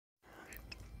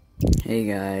Hey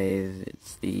guys,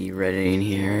 it's the Redding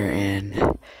here,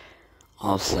 and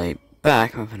I'll say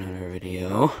back with another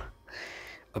video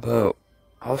about,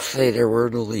 I'll say there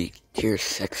were the leak tier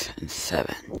 6 and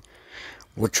 7,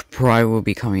 which probably will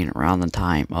be coming around the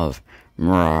time of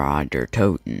Marauder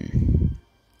Toten,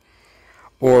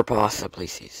 or possibly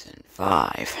season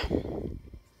 5.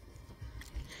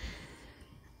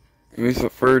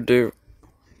 Without further ado,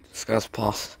 discuss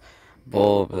possible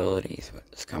abilities with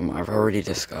this come. I've already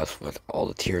discussed what all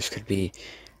the tiers could be.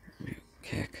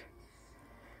 Kick.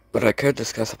 But I could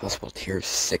discuss a possible tier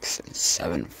 6 and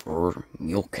 7 for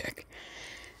Mule Kick.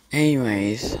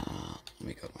 Anyways, let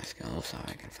me go to my skills so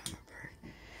I can find my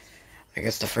bird. I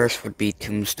guess the first would be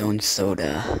Tombstone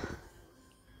Soda.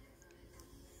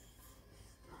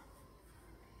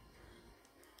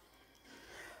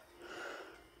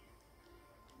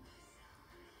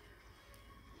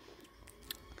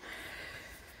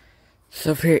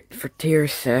 So for tier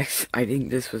 6, I think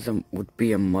this would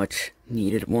be a much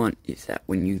needed one, is that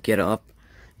when you get up,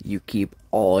 you keep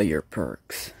all your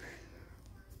perks.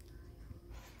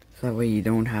 So that way you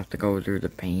don't have to go through the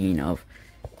pain of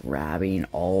grabbing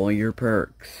all your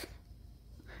perks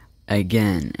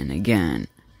again and again,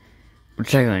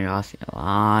 which actually costs you a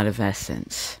lot of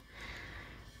essence.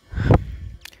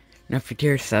 Now for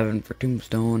tier 7 for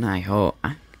Tombstone, I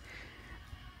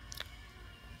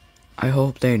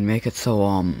hope they'd make it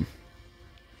so,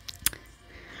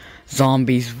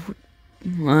 zombies,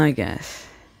 well, I guess.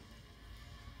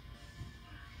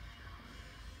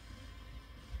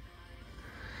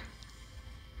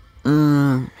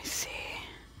 Let me see.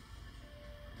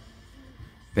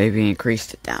 Maybe increase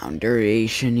the down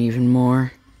duration even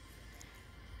more.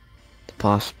 To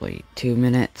possibly 2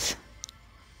 minutes.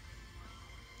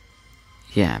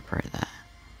 Yeah, probably that.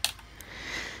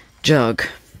 Jug.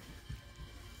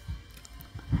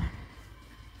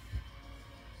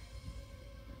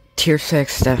 Tier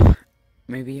 6 stuff.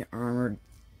 Maybe armor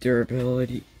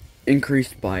durability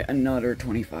increased by another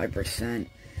 25%.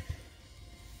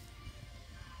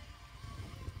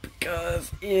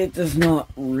 Because it does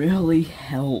not really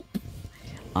help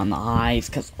on the highs,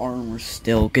 because armor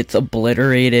still gets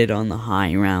obliterated on the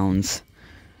high rounds.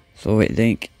 So I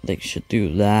think they should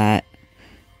do that.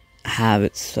 Have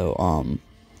it so,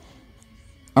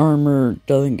 armor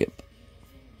doesn't get,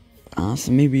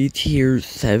 so maybe tier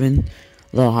 7,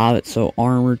 they'll have it so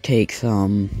armor takes,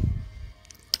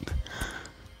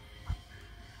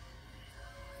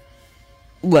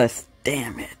 less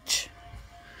damage.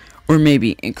 Or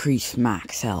maybe increase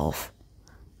max health.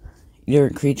 Either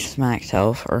increase max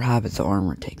health or have its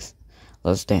armor takes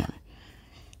less damage.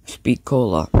 Speed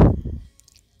Cola.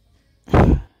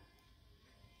 I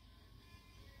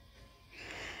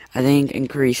think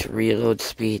increase reload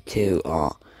speed to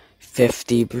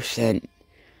 50%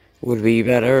 would be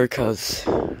better, because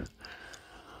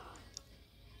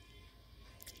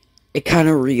it kind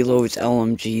of reloads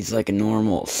LMGs like a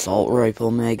normal assault rifle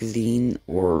magazine,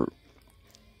 or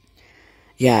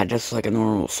yeah, just like a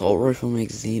normal assault rifle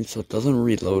magazine, so it doesn't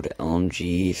reload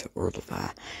LMGs or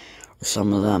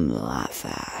some of them that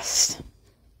fast.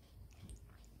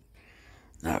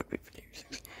 That would be for tier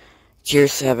 6. Tier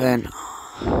 7.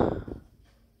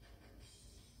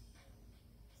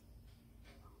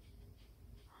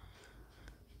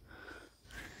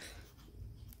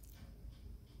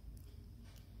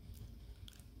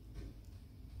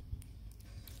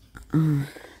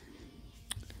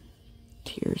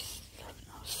 Tier 7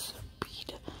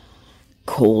 speed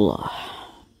cola.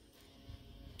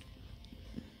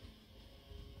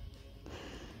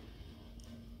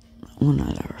 When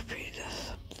did I repeat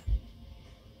this?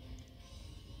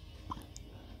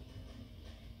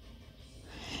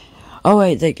 Oh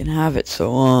wait, they can have it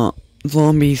so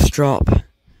zombies drop.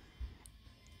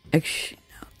 Actually,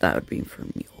 no, that would be for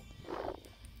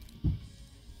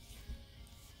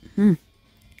mule.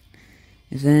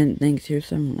 Is there anything tier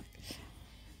 7?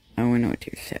 I want to know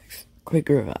tier 6. Quick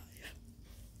revive.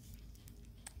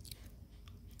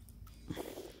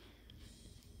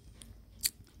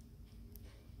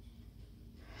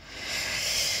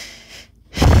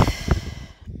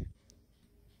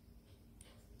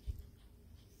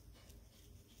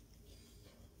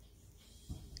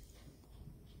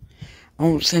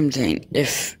 Oh, same thing.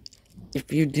 If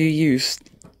you do use,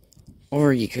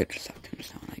 or you could just have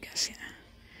Tombstone, I guess, yeah.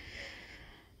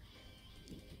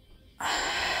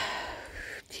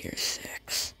 Tier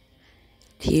 6.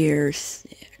 Tier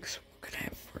 6. What could I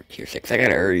have for tier 6? I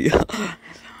gotta hurry.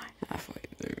 Halfway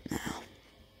through now.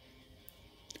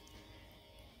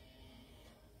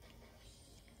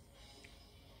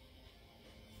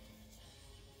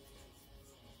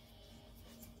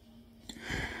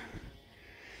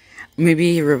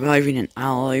 Maybe reviving an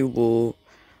ally will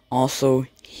also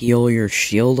heal your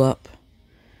shield up.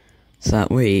 So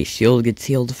that way shield gets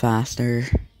healed faster.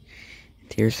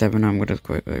 Tier 7, I'm gonna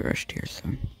quickly rush tier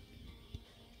 7.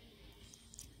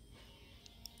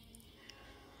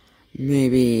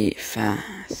 Maybe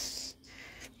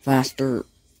faster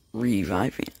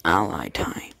reviving ally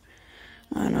time.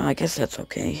 I don't know, I guess that's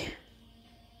okay.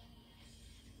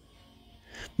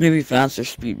 Maybe faster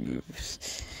speed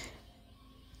boost.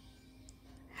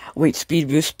 Wait, speed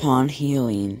boost upon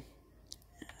healing.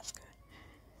 That's good.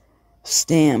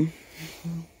 Stam.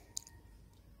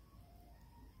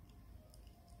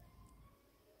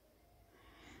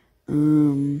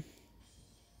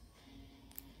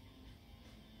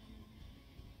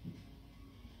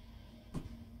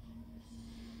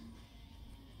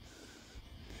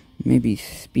 Maybe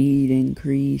speed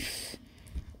increase.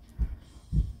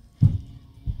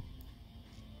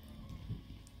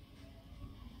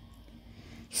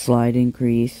 Slide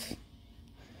increase.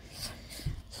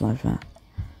 Slide fast.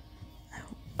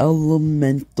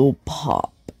 Elemental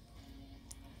pop.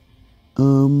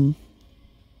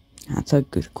 That's a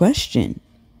good question.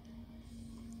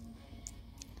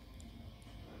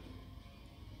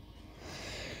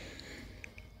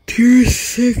 Tier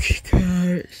 6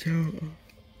 card, so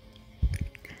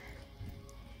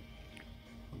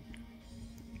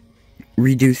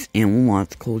reduce ammo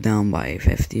mods cooldown by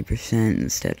 50%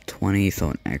 instead of 20, so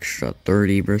an extra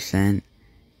 30%.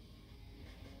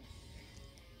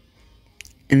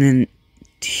 And then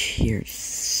tier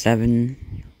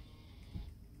 7.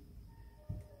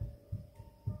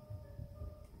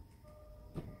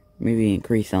 Maybe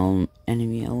increase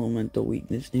enemy elemental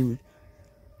weakness damage.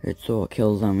 So it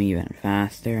kills them even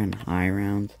faster and high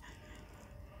rounds.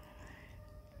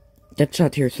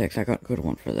 Deadshot tier 6, I got a good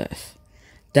one for this.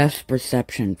 Depth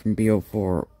perception from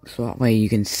BO4, so that way you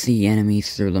can see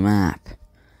enemies through the map.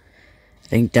 I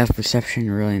think depth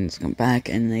perception really needs to come back,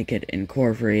 and they could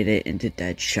incorporate it into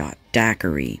Deadshot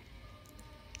Daiquiri.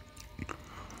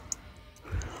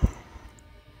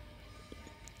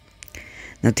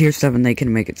 Now tier 7, they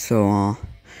can make it so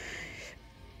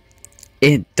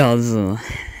it does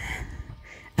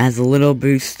as a little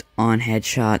boost on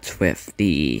headshots with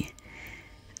the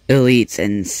elites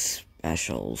and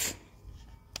specials.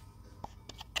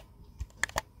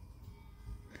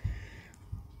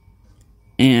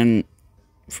 And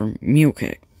for Mule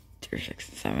Kick, tier 6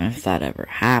 and 7, if that ever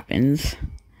happens,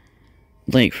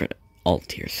 like for all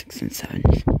tier 6 and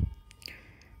 7s,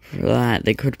 for that,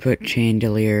 they could put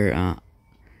Chandelier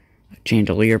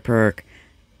perk,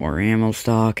 or ammo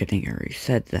stock. I think I already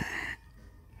said that.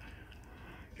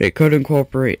 They could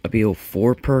incorporate a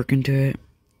BO4 perk into it.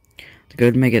 They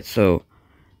could make it so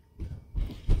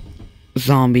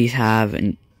zombies have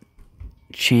a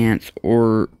chance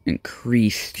or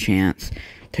increased chance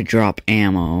to drop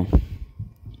ammo.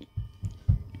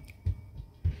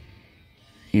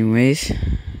 Anyways,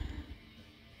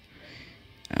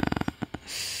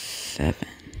 7.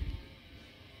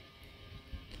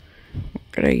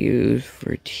 What could I use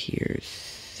for tier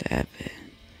 7?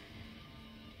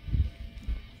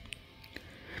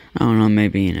 I don't know,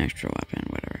 maybe an extra weapon,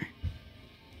 whatever.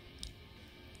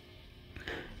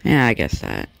 Yeah, I guess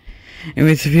that.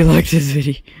 Anyways, if you liked this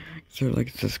video, so like,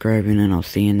 subscribing, and I'll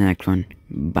see you in the next one.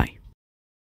 Bye.